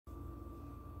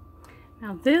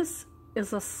Now this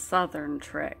is a southern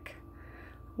trick.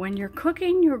 When you're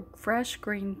cooking your fresh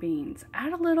green beans,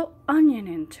 add a little onion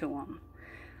into them.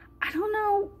 I don't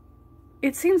know,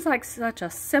 it seems like such a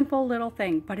simple little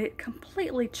thing, but it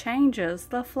completely changes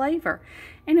the flavor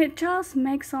and it just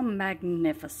makes them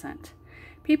magnificent.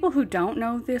 People who don't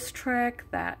know this trick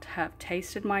that have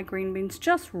tasted my green beans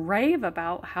just rave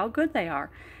about how good they are.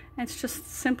 And it's just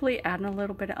simply adding a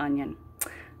little bit of onion.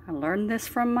 I learned this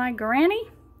from my granny,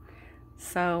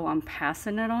 so I'm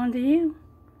passing it on to you.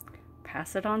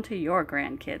 Pass it on to your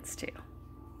grandkids too.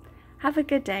 Have a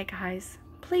good day, guys.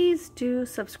 Please do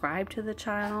subscribe to the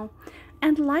channel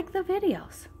and like the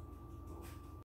videos.